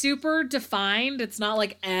not super defined. It's not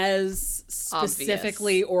like as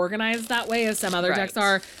specifically organized that way as some other decks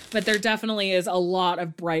are, but there definitely is a lot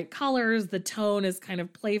of bright colors. The tone is kind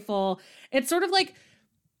of playful. It's sort of like,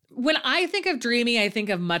 when I think of dreamy, I think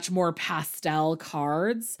of much more pastel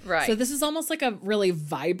cards. Right. So this is almost like a really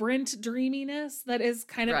vibrant dreaminess that is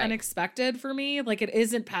kind of unexpected for me. Like, it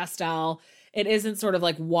isn't pastel. It isn't sort of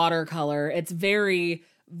like watercolor. It's very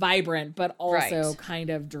vibrant, but also kind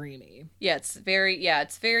of dreamy. Yeah, it's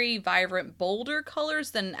very vibrant, bolder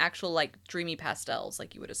colors than actual like dreamy pastels,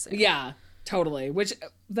 like you would assume. Yeah. Totally. Which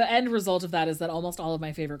the end result of that is that almost all of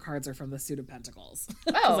my favorite cards are from the Suit of Pentacles.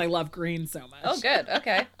 Because I love green so much. Oh, good.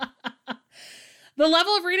 Okay. The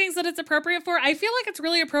level of readings that it's appropriate for, I feel like it's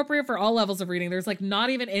really appropriate for all levels of reading. There's like not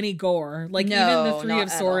even any gore. Like even the Three of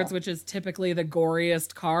Swords, which is typically the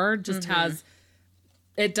goriest card, just has,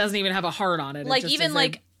 it doesn't even have a heart on it. Like it even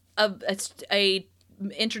like a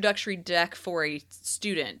introductory deck for a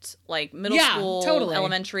student, like middle school,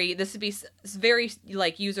 elementary. This would be very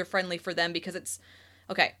like user friendly for them because it's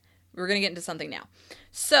okay. We're gonna get into something now.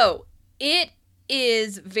 So it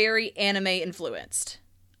is very anime influenced.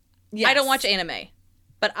 Yes. I don't watch anime,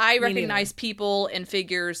 but I recognize people and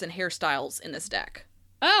figures and hairstyles in this deck.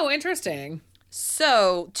 Oh, interesting.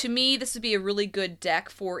 So to me, this would be a really good deck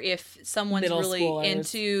for if someone's middle really schoolers.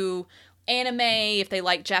 into anime, if they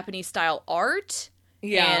like Japanese style art.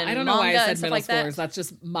 Yeah, I don't know why I said middle schoolers. That's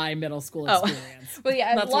just my middle school experience. Well,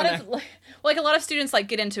 yeah, a lot of students like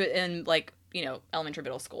get into it in like, you know, elementary,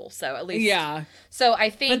 middle school. So at least So I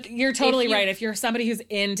think but you're totally right. If you're somebody who's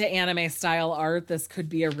into anime style art, this could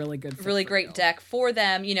be a really good, really great deck for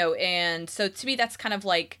them. You know, and so to me, that's kind of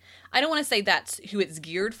like, I don't want to say that's who it's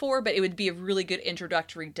geared for, but it would be a really good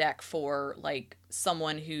introductory deck for like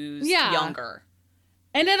someone who's younger.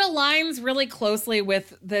 And it aligns really closely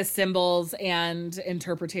with the symbols and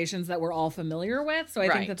interpretations that we're all familiar with. So I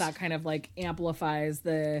think that kind of like amplifies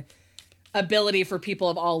the ability for people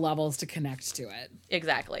of all levels to connect to it.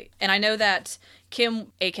 Exactly. And I know that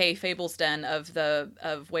Kim, aka Fables Den of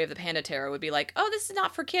Way of the Panda Tarot, would be like, oh, this is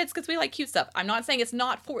not for kids because we like cute stuff. I'm not saying it's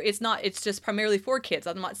just primarily for kids.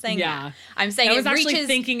 I'm not saying that. I'm saying I was actually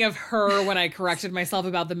thinking of her when I corrected myself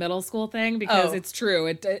about the middle school thing because it's true.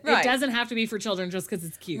 It doesn't have to be for children just because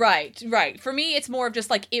it's cute. Right. For me, it's more of just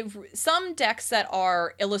like some decks that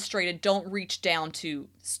are illustrated don't reach down to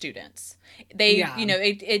students.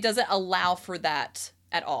 It doesn't allow for that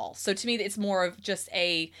at all. So to me, it's more of just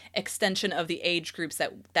a extension of the age groups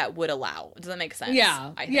that would allow. Does that make sense?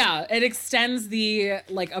 Yeah. Yeah. It extends the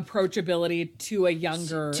like approachability to a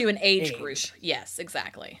younger to an age group. Yes,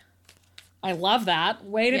 exactly. I love that.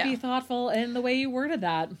 Way to be thoughtful in the way you worded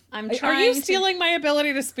that. Are you stealing my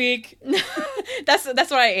ability to speak? That's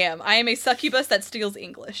what I am. I am a succubus that steals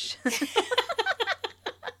English.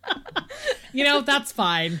 You know, that's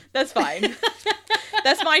fine. That's fine.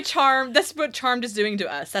 That's my charm. That's what Charmed is doing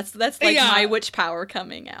to us. That's like my witch power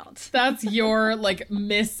coming out. That's your like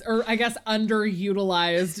or I guess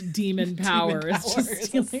underutilized demon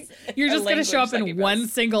powers. You're just going to show up in one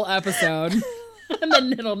single episode. And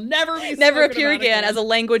then it'll never appear again as a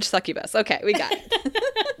language succubus. Okay, we got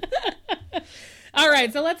it. All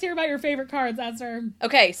right, so let's hear about your favorite cards, Esther.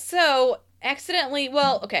 Okay, so I'm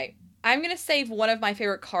going to save one of my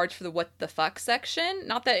favorite cards for the what the fuck section.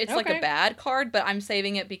 Not that it's like a bad card, but I'm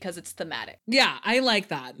saving it because it's thematic. Yeah, I like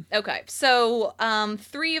that. Okay, so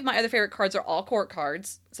 3 of my other favorite cards are all court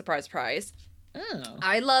cards. Surprise, surprise. Oh.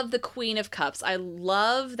 I love the Queen of Cups. I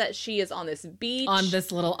love that she is on this beach. On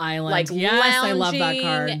this little island. Like, yes, I love that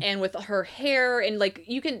card. And with her hair, and like,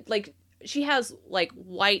 you can, like, she has like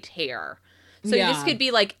white hair. So this could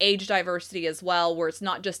be like age diversity as well, where it's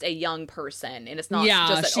not just a young person and it's not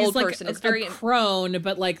just an old like person. It's very crone,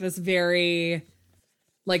 but like this very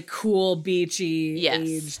like cool, beachy,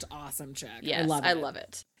 aged, awesome chick. Yes, I love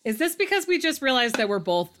it. Is this because we just realized that we're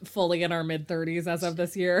both fully in our mid-30s as of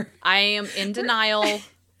this year? I am in denial.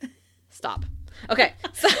 Stop. Okay.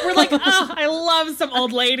 So we're like, I love some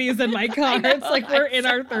old ladies in my cards. Like, we're in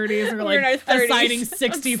our 30s. We're like assigning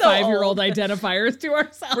 65-year-old identifiers to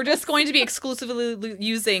ourselves. We're just going to be exclusively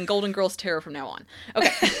using Golden Girls Tarot from now on. Okay.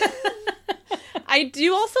 I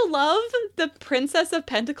do also love the Princess of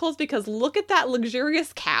Pentacles because look at that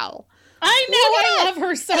luxurious cow. I know. I love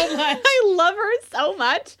her so much. I love her so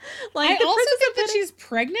much. Like, I also think that she's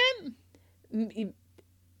pregnant.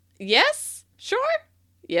 Yes, sure.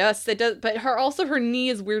 Yes, it does. But her knee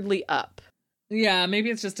is weirdly up. Yeah,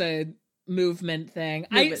 maybe it's just a movement thing.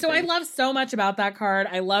 I love so much about that card.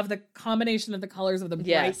 I love the combination of the colors of the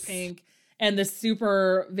bright pink and the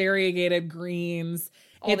super variegated greens.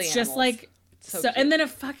 It's just like so and then a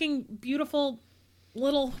fucking beautiful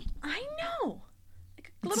little. I know.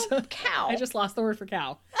 Little cow. I just lost the word for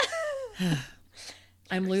cow.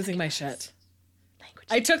 I'm losing my shit.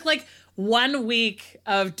 I took like 1 week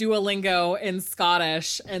of Duolingo in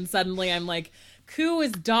Scottish and suddenly I'm like, coo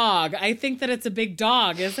is dog. I think that it's a big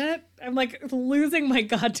dog, is it? I'm like losing my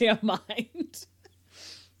goddamn mind.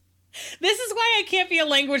 This is why I can't be a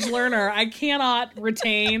language learner. I cannot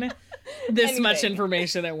retain this much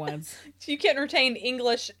information at once. You can't retain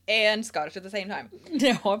English and Scottish at the same time.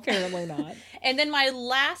 No, apparently not. And then my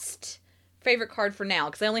last favorite card for now,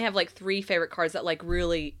 because I only have like 3 favorite cards that like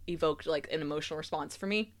really evoked like an emotional response for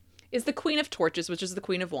me, is the Queen of Torches, which is the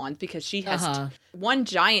Queen of Wands, because she has one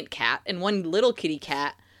giant cat and one little kitty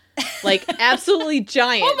cat. Like, absolutely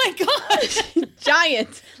giant. Oh my gosh.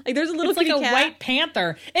 Giant. Like, there's a little kitty cat. It's like a white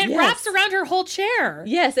panther. It wraps around her whole chair.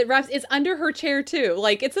 Yes, it's under her chair, too.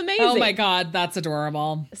 Like, it's amazing. Oh my God, that's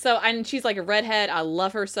adorable. So, and she's like a redhead. I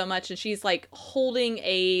love her so much. And she's like holding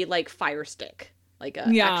a, like, fire stick. Like a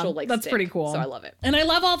actual like that's stick. Pretty cool. So I love it. And I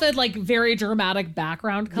love all the like very dramatic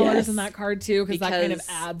background colors in that card too, because that kind of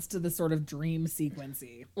adds to the sort of dream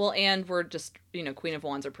sequency. Well, and we're just, Queen of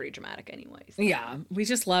Wands are pretty dramatic anyways. So. Yeah, we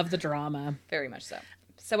just love the drama. Very much so.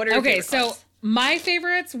 So what are your favorite cards? So my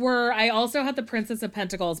favorites were, I also had the Princess of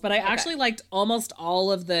Pentacles, but I actually liked almost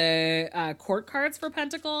all of the court cards for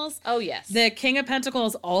Pentacles. Oh, yes. The King of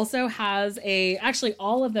Pentacles also has actually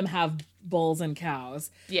all of them have bulls and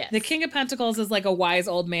cows. Yes. The King of Pentacles is like a wise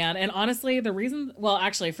old man. And honestly,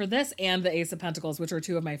 for this and the Ace of Pentacles, which are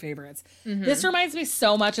 2 of my favorites, this reminds me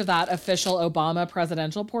so much of that official Obama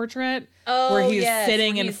presidential portrait where he's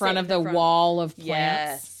sitting in front of the wall of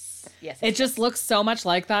plants. Yes. It just looks so much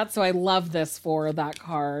like that. So I love this for that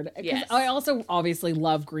card. Yes. I also obviously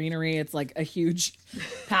love greenery. It's like a huge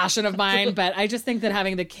passion of mine. But I just think that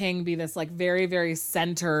having the king be this like very, very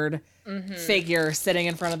centered figure sitting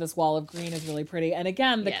in front of this wall of green is really pretty. And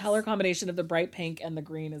again, the color combination of the bright pink and the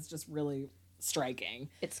green is just really striking.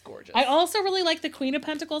 It's gorgeous. I also really like the Queen of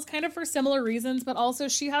Pentacles kind of for similar reasons, but also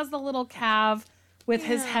she has the little calf with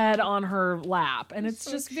his head on her lap. And it's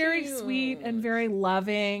just very sweet and very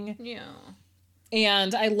loving. Yeah.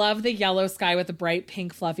 And I love the yellow sky with the bright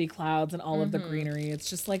pink fluffy clouds and all of the greenery. It's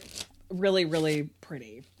just like really, really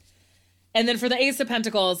pretty. And then for the Ace of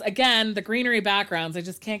Pentacles, again, the greenery backgrounds, I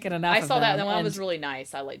just can't get enough of them. I saw that. That one was really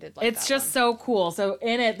nice. I did like it's just so cool. So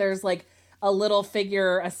in it, there's like a little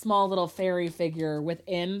figure, a small little fairy figure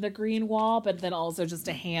within the green wall, but then also just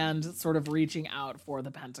a hand sort of reaching out for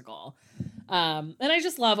the pentacle. And I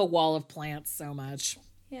just love a wall of plants so much.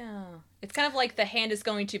 Yeah. It's kind of like the hand is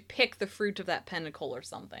going to pick the fruit of that pentacle or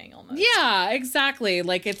something almost. Yeah, exactly.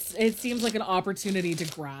 Like it seems like an opportunity to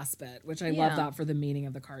grasp it, which I love that for the meaning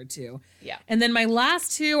of the card too. Yeah. And then my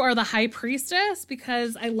last 2 are the High Priestess,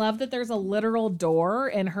 because I love that there's a literal door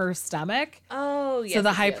in her stomach. Oh, yes. So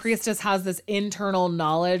the High Priestess has this internal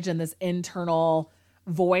knowledge and this internal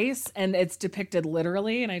voice, and it's depicted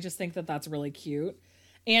literally, and I just think that that's really cute.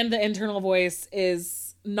 And the internal voice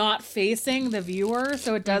is not facing the viewer,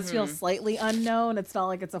 so it does feel slightly unknown. It's not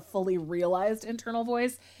like it's a fully realized internal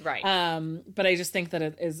voice. Right. But I just think that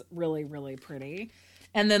it is really, really pretty.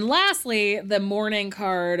 And then lastly, the morning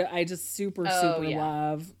card, I just super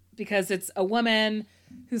love, because it's a woman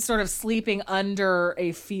who's sort of sleeping under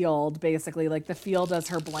a field, basically. Like the field as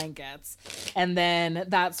her blankets. And then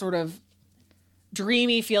that sort of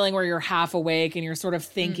dreamy feeling where you're half awake and you're sort of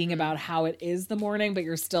thinking about how it is the morning, but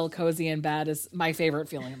you're still cozy in bed is my favorite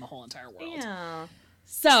feeling in the whole entire world. Yeah.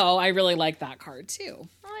 So I really like that card too.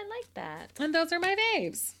 Oh, I like that. And those are my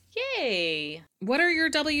faves. Yay. What are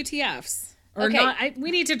your WTFs? Or Okay. not?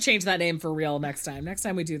 We need to change that name for real next time. Next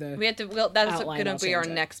time we do the We have to. Well, that's outline, going I'll to be our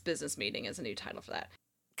change it. next business meeting as a new title for that.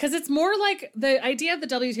 because it's more like the idea of the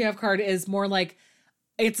WTF card is more like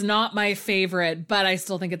it's not my favorite, but I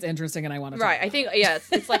still think it's interesting and I want to. Right. I think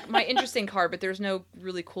it's like my interesting card, but there's no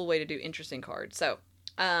really cool way to do interesting cards. So,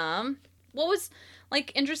 what was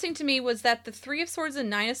like interesting to me was that the Three of Swords and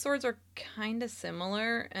Nine of Swords are kind of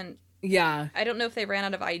similar, and yeah, I don't know if they ran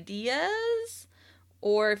out of ideas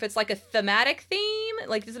or if it's like a thematic theme.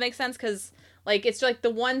 Like, does it make sense? Because like it's like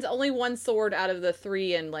only one sword out of the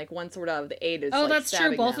three, and like one sword out of the eight is. Oh, like, that's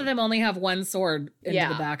true. Both of them only have one sword into the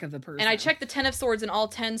Yeah. back of the person. And I checked the 10 of Swords, and all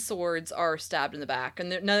 10 swords are stabbed in the back, and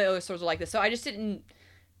none of the other swords are like this. So I just didn't.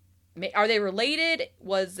 Are they related?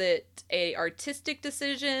 Was it a artistic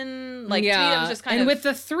decision? Like, to me, that was just kind and of. with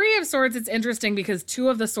the Three of Swords, it's interesting because two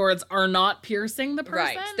of the swords are not piercing the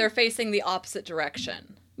person. Right. They're facing the opposite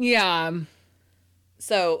direction. Yeah.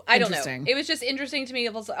 So, I don't know. Interesting. It was just interesting to me.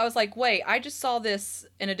 I was like, wait, I just saw this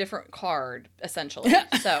in a different card, essentially.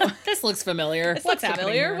 So. This looks familiar. This What's looks happening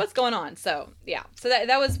familiar. here? What's going on? So, yeah. So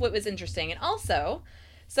that was what was interesting. And also,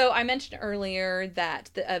 so I mentioned earlier that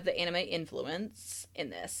of the anime influence in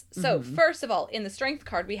this. So, first of all, in the strength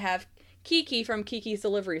card, we have Kiki from Kiki's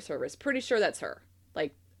Delivery Service. Pretty sure that's her.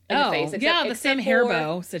 Like, in the face. The same hair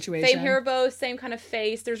bow situation. Same hair bow, same kind of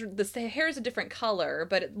face. The hair is a different color,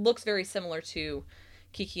 but it looks very similar to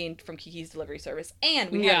Kiki from Kiki's Delivery Service.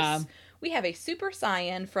 And we have a Super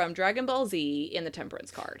Saiyan from Dragon Ball Z in the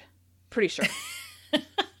Temperance card. Pretty sure.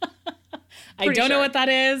 I don't know what that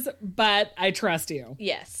is, but I trust you.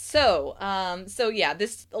 Yes. So yeah,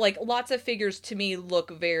 this, like, lots of figures to me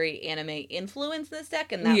look very anime influenced in this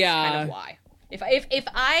deck, and that's kind of why. If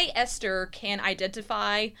I, Esther, can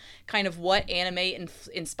identify kind of what anime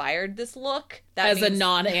inspired this look, that as means, a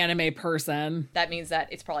non-anime person, that means that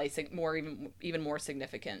it's probably even more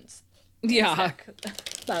significant. Yeah,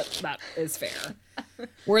 that is fair.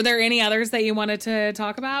 Were there any others that you wanted to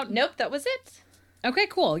talk about? Nope, that was it. Okay,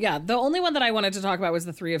 cool. Yeah, the only one that I wanted to talk about was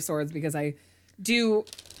the Three of Swords because I do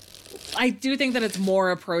think that it's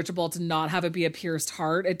more approachable to not have it be a pierced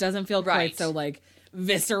heart. It doesn't feel quite so like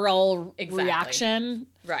visceral reaction,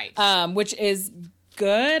 right? Which is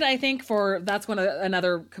good, I think. That's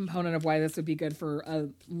another component of why this would be good for a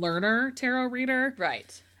learner tarot reader,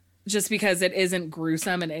 right? Just because it isn't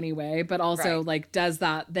gruesome in any way, but also like does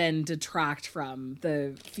that then detract from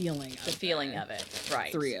the feeling of it,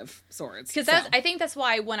 right? Three of Swords. Because I think that's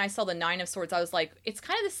why when I saw the Nine of Swords, I was like, it's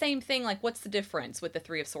kind of the same thing. Like, what's the difference with the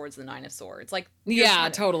Three of Swords and the Nine of Swords? Like,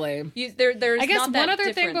 totally. There's I guess not that one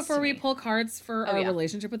other thing difference before to we me. pull cards for our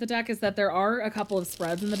relationship with the deck is that there are a couple of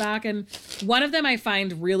spreads in the back, and one of them I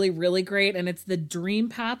find really, really great, and it's the Dream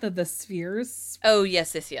Path of the Spheres. Oh,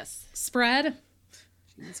 yes. Spread.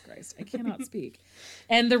 Jesus Christ, I cannot speak.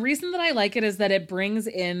 And the reason that I like it is that it brings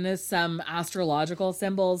in some astrological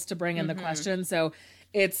symbols to bring in the question. So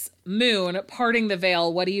it's Moon, parting the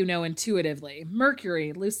veil, what do you know intuitively?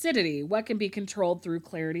 Mercury, lucidity, what can be controlled through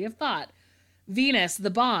clarity of thought? Venus,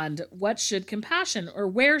 the bond, where should compassion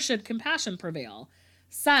prevail?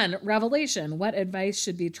 Sun, revelation, what advice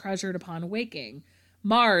should be treasured upon waking?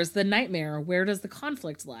 Mars, the nightmare, where does the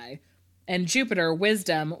conflict lie? And Jupiter,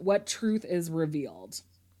 wisdom, what truth is revealed?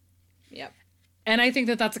 Yep. And I think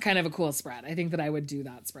that that's a kind of a cool spread. I think that I would do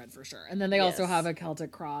that spread for sure. And then they also have a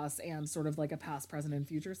Celtic cross and sort of like a past, present, and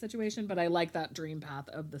future situation. But I like that Dream Path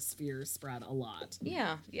of the Spheres spread a lot.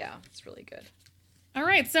 Yeah, it's really good. All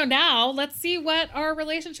right, so now let's see what our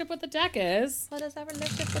relationship with the deck is. What is our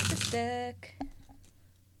relationship with this deck?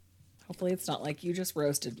 Hopefully it's not like you just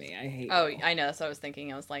roasted me. I hate Oh, you. I know. That's what I was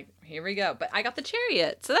thinking. I was like, here we go. But I got the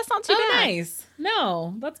Chariot, so that's not too Oh, bad. nice.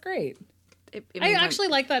 No, that's great. It I means actually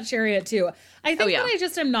like that Chariot too. I think that I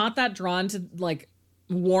just am not that drawn to like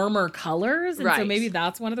warmer colors. And so maybe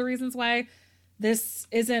that's one of the reasons why this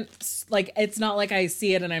isn't like, it's not like I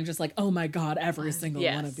see it and I'm just like, oh my God, every single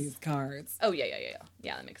one of these cards. Oh, yeah.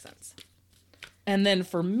 Yeah, that makes sense. And then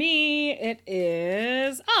for me, it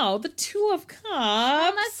is, the Two of Cups.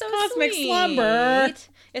 Oh, that's so Cosmic sweet. Slumber.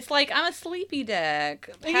 It's like, I'm a sleepy deck.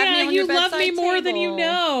 You love me more than you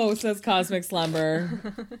know, says Cosmic Slumber.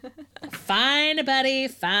 Fine, buddy,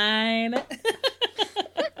 fine.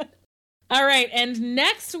 All right, and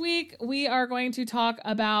next week we are going to talk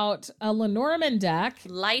about a Lenormand deck.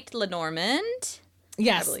 Light Lenormand.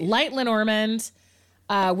 Yes, Light Lenormand,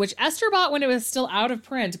 which Esther bought when it was still out of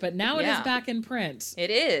print, but now it is back in print. It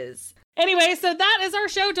is. Anyway, so that is our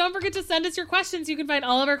show. Don't forget to send us your questions. You can find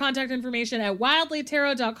all of our contact information at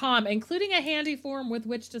wildlytarot.com, including a handy form with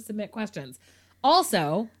which to submit questions.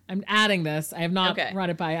 Also, I'm adding this. I have not run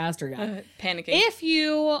it by Esther yet. Panicking. If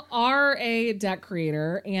you are a deck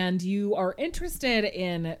creator and you are interested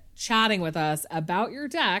in chatting with us about your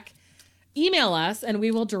deck, email us and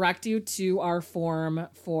we will direct you to our form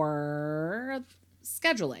for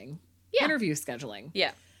scheduling, interview scheduling.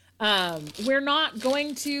 Yeah. We're not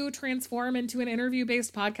going to transform into an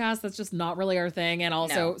interview-based podcast. That's just not really our thing. And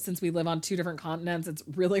also, since we live on 2 different continents, it's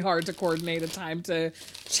really hard to coordinate a time to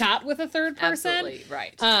chat with a third person. Absolutely,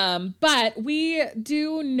 right. But we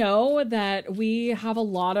do know that we have a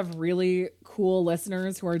lot of really cool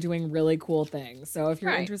listeners who are doing really cool things. So if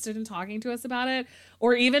you're interested in talking to us about it,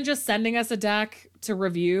 or even just sending us a deck to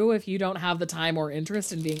review if you don't have the time or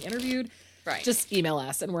interest in being interviewed, just email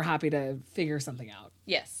us and we're happy to figure something out.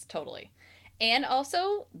 Yes, totally. And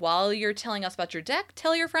also, while you're telling us about your deck,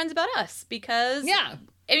 tell your friends about us, because I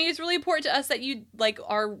mean, it's really important to us that you like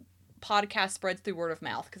our podcast spreads through word of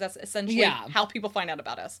mouth, because that's essentially how people find out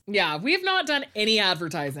about us. Yeah, we have not done any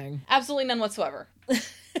advertising. Absolutely none whatsoever.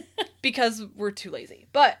 Because we're too lazy.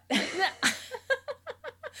 But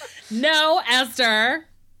no, Esther.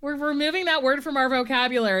 We're removing that word from our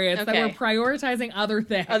vocabulary. It's that we're prioritizing other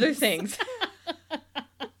things. Other things.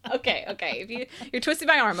 Okay. If you're twisting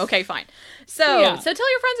my arm, okay, fine. So tell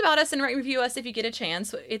your friends about us and rate and review us if you get a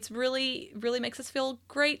chance. It's really makes us feel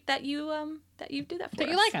great that you do that for us. That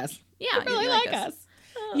you like us. Yeah, you really like us.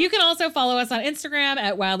 You can also follow us on Instagram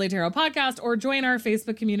at Wildly Tarot Podcast, or join our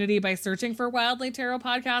Facebook community by searching for Wildly Tarot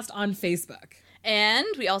Podcast on Facebook. And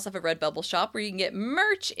we also have a Redbubble shop where you can get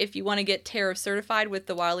merch. If you want to get tarot certified with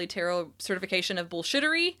the Wildly Tarot certification of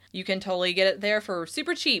bullshittery, you can totally get it there for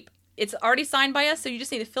super cheap. It's already signed by us, so you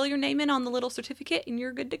just need to fill your name in on the little certificate and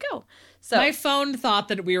you're good to go. So my phone thought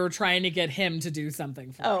that we were trying to get him to do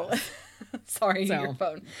something for us. Sorry, your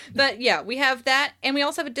phone. But yeah, we have that. And we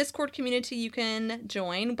also have a Discord community you can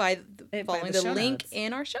join by following the link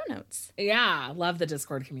in our show notes. Yeah, love the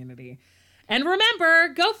Discord community. And remember,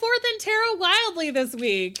 go forth and tarot wildly this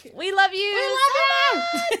week. We love you. We love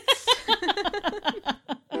you.